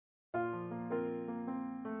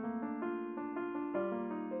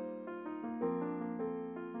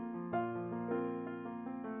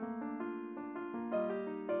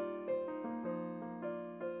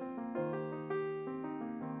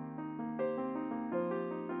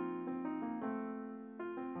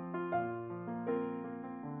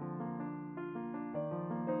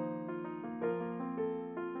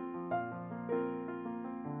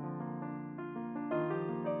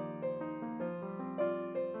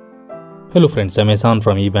Hello friends, I'm Esan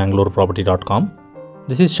from ebangaloreproperty.com.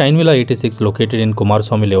 This is Shine Villa 86 located in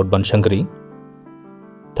Kumaraswamy Layout, Banashankari.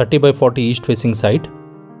 30 by 40 east facing site.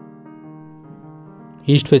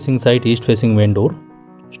 East facing site, east facing main door.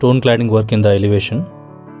 Stone cladding work in the elevation.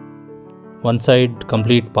 One side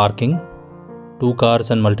complete parking. 2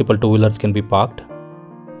 cars and multiple 2-wheelers can be parked.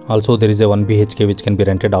 Also there is a 1 BHK which can be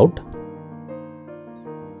rented out.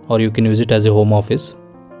 Or you can use it as a home office.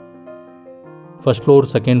 First floor,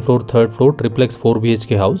 second floor, third floor, triplex 4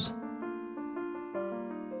 BHK house.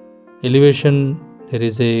 Elevation, there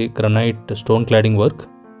is a granite stone cladding work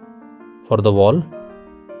for the wall.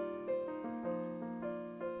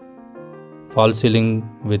 Fall ceiling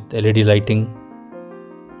with LED lighting.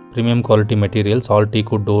 Premium quality materials, all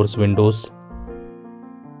teak wood doors, windows.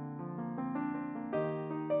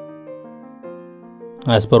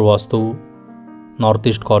 As per Vastu,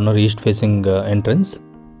 northeast corner, east facing entrance.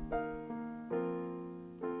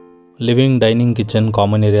 Living, dining, kitchen,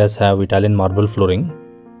 common areas have Italian marble flooring.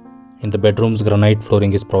 In the bedrooms, granite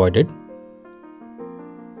flooring is provided.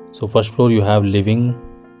 So first floor you have living,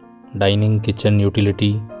 dining, kitchen,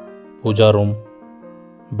 utility, puja room,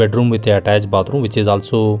 bedroom with a attached bathroom which is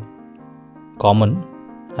also common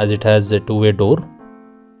as it has a 2-way door.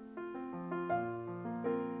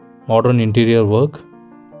 Modern interior work,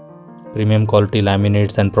 premium quality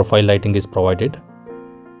laminates and profile lighting is provided.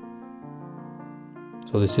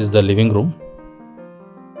 So this is the living room.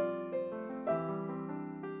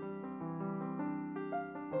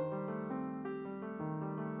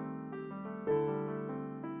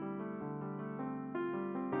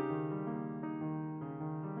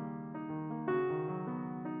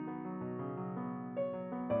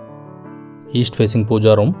 East facing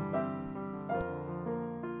puja room.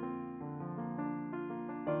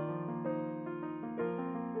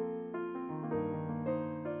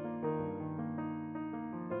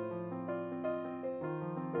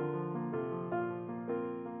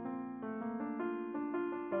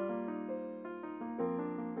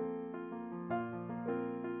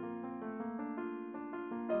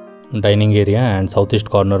 Dining area and southeast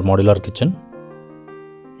corner modular kitchen.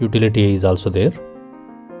 Utility is also there.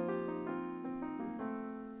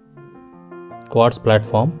 Quartz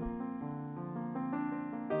platform.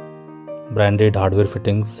 Branded hardware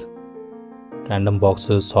fittings. Tandem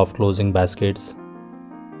boxes, soft closing baskets.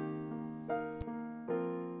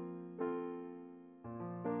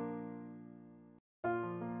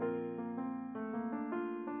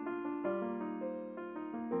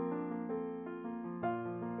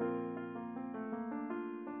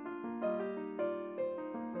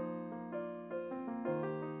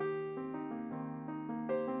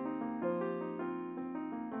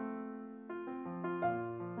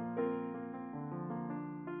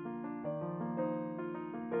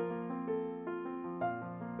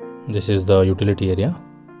 This is the utility area.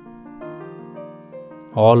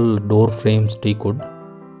 All door frames teak wood.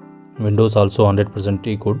 Windows also 100%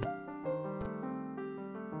 teak wood.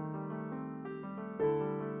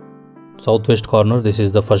 Southwest corner, this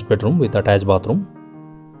is the first bedroom with attached bathroom.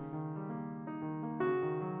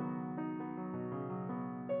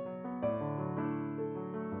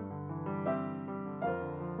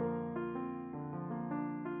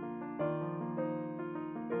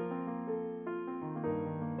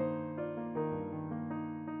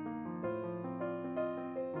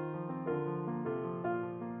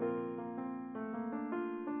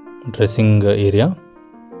 Dressing area.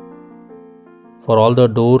 For all the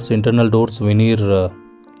doors, internal doors, veneer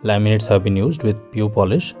laminates have been used with pure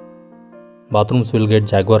polish. Bathrooms will get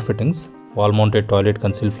Jacquar fittings, wall mounted toilet,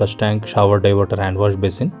 concealed flush tank, shower diverter, hand wash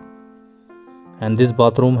basin. And this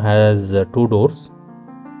bathroom has 2 doors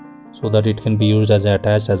so that it can be used as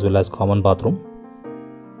attached as well as common bathroom.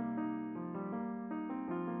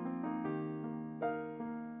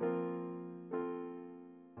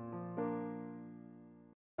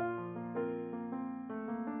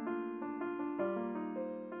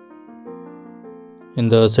 In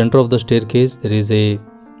the center of the staircase, there is a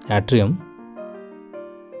atrium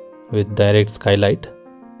with direct skylight.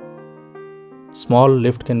 Small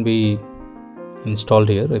lift can be installed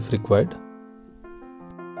here if required.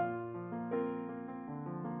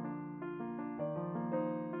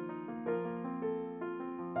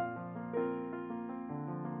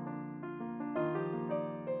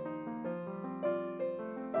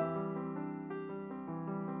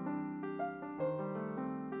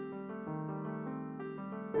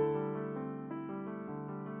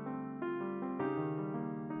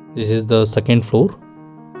 This is the second floor.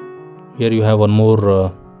 Here you have one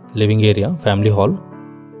more living area, family hall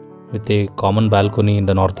with a common balcony in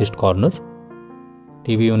the northeast corner.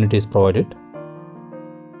 TV unit is provided.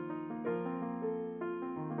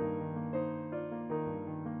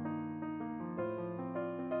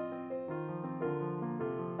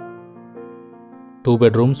 2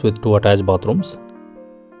 bedrooms with 2 attached bathrooms.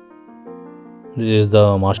 This is the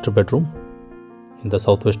master bedroom in the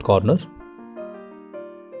southwest corner.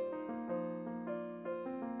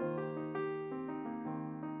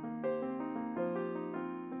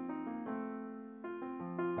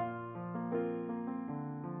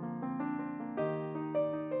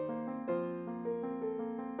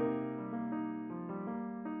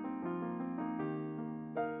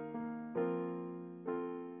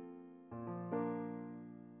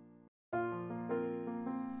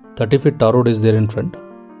 "30 feet tar road is there in front.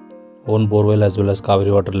 Own Borewell as well as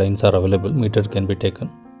Cauvery water lines are available. Meter can be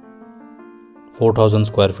taken. 4,000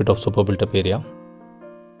 square feet of super built up area.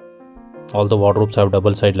 All the wardrobes have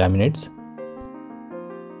double side laminates.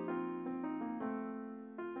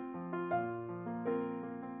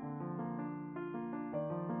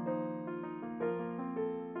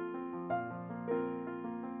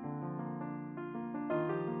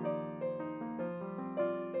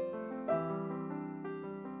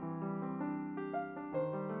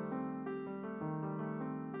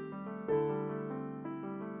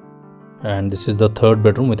 And this is the third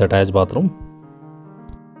bedroom with attached bathroom.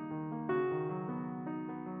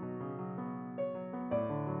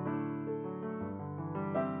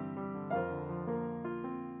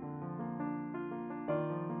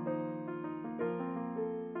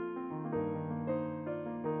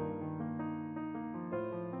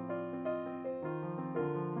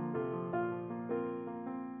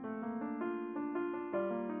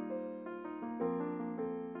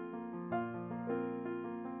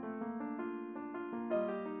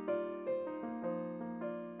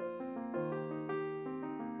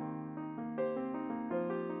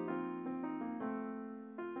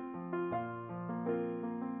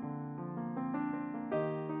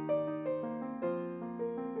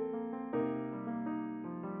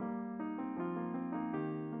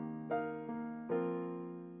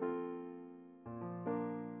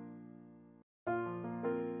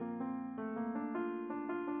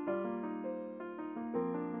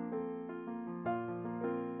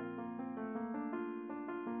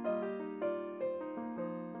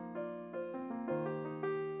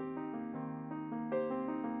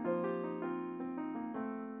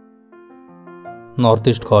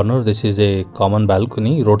 Northeast corner, this is a common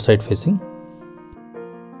balcony, roadside facing.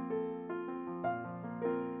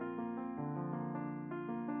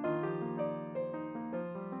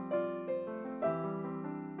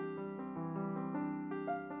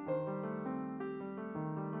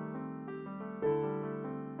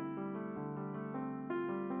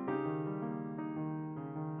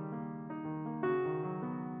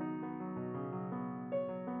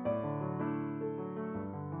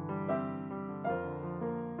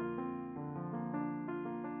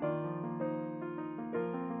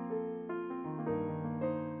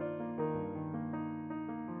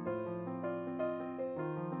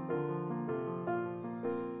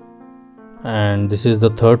 And this is the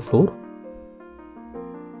third floor.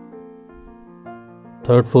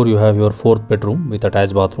 Third floor you have your fourth bedroom with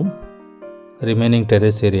attached bathroom. Remaining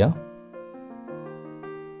terrace area.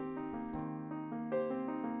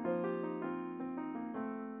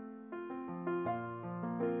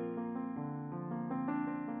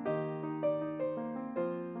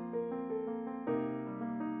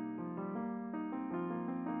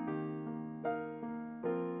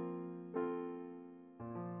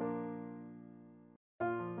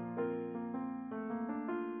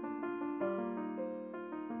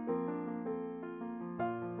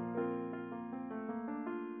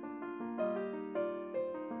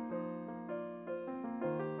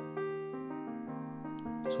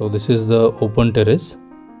 So this is the open terrace.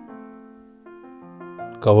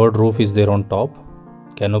 Covered roof is there on top.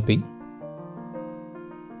 Canopy.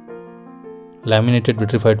 Laminated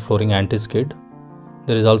vitrified flooring, anti-skid.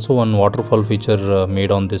 There is also one waterfall feature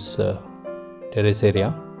made on this terrace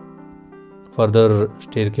area. Further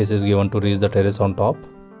staircase is given to reach the terrace on top.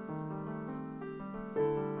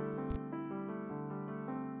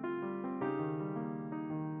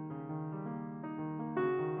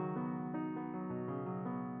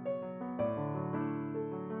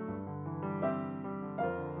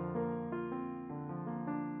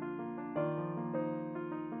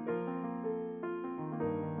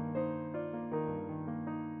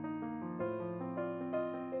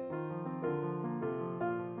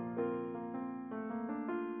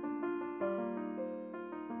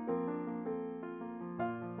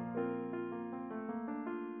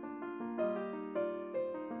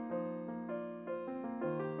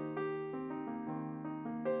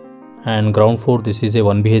 And ground floor, this is a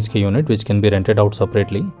 1 BHK unit which can be rented out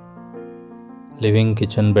separately. Living,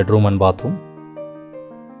 kitchen, bedroom and bathroom.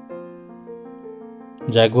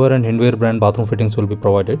 Jacquar and Hindware brand bathroom fittings will be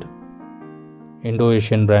provided.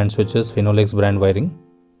 Indo-Asian brand switches, Phenolix brand wiring.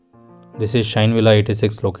 This is Shine Villa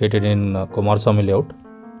 86 located in Kumaraswamy Layout.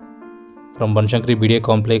 From Banashankari BDA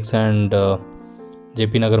complex and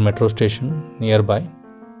JP Nagar Metro station nearby,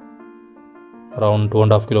 around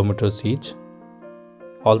 2.5 kilometers each.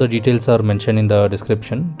 All the details are mentioned in the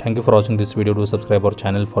description. Thank you for watching this video. Do subscribe our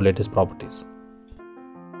channel for latest properties.